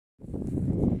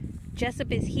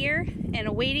Jessup is here and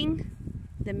awaiting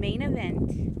the main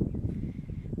event.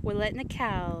 We're letting the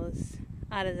cows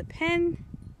out of the pen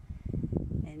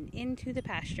and into the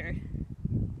pasture.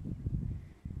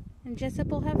 And Jessup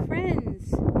will have friends.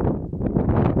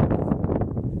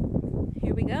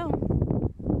 Here we go.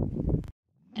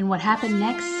 And what happened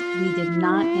next, we did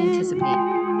not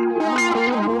anticipate.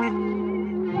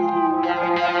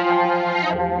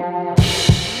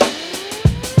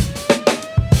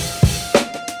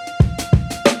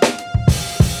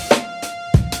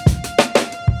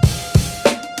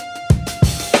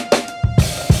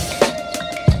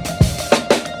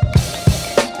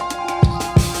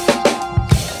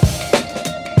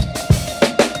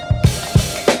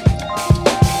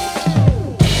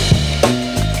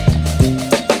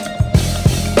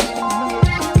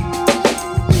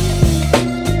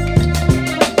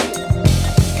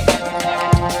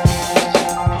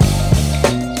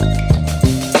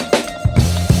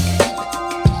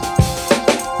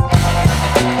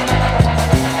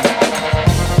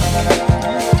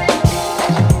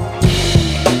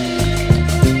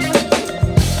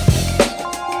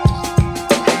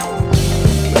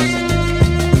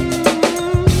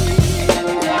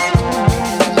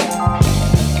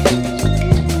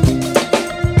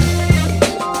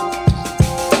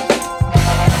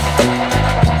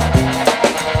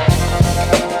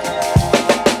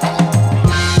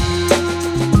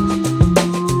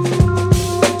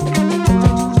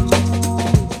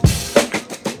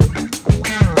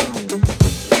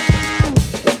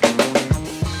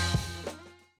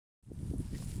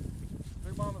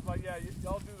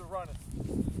 Y'all do the running.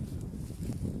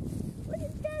 What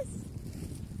is this?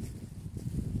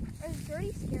 Is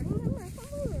Dirty scaring them or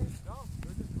something? No,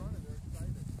 they're just running. They're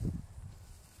excited.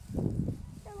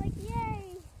 They're like,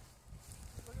 yay!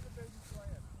 Look at the baby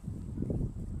playing.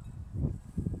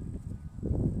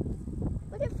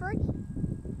 Look at Fergie.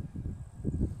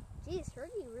 Jeez,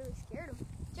 Fergie really scared him.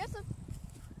 Jessup.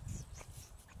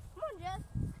 Come on, Jess.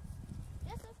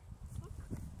 Jessup.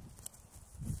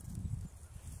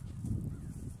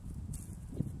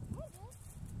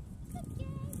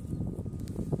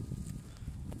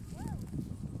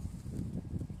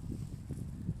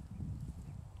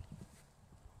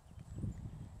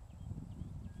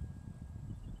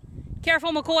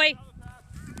 Careful, McCoy.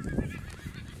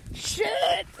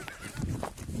 Shit!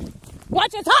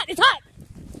 Watch, it's hot, it's hot!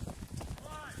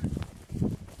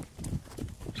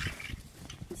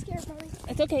 I'm scared, Molly.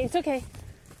 It's okay, it's okay.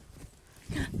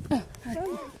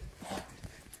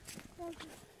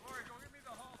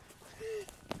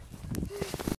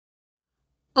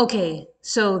 Okay,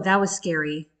 so that was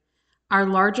scary. Our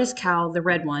largest cow, the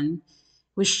red one,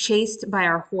 was chased by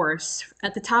our horse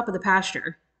at the top of the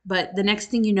pasture. But the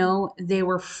next thing you know, they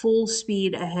were full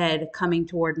speed ahead coming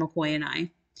toward McCoy and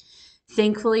I.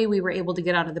 Thankfully, we were able to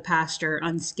get out of the pasture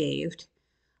unscathed.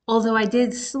 Although I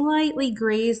did slightly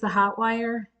graze the hot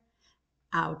wire.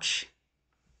 Ouch.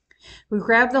 We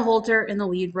grabbed the halter and the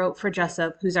lead rope for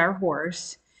Jessup, who's our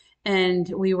horse, and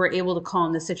we were able to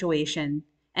calm the situation.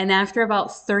 And after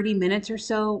about 30 minutes or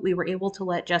so, we were able to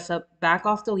let Jessup back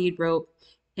off the lead rope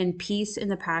and peace in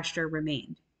the pasture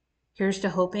remained. Here's to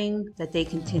hoping that they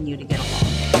continue to get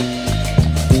along.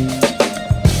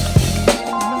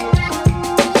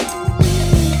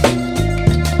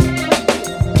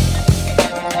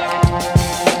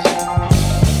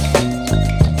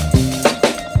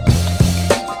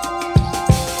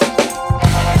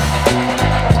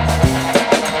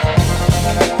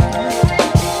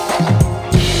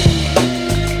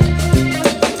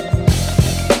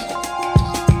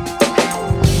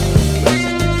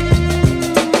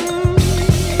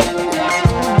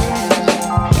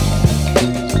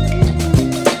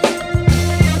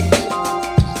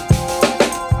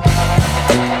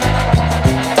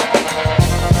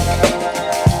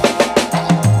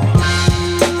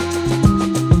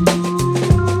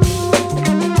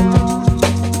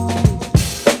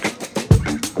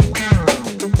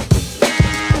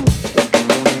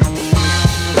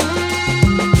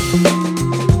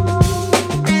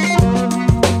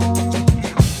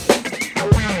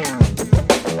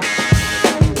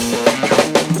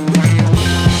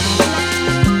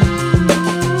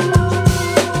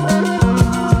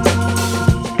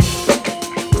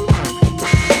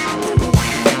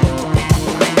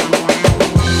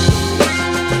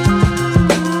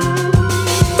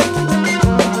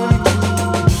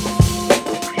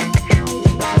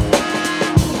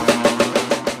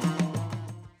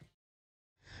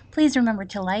 Please remember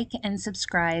to like and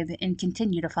subscribe and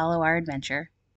continue to follow our adventure.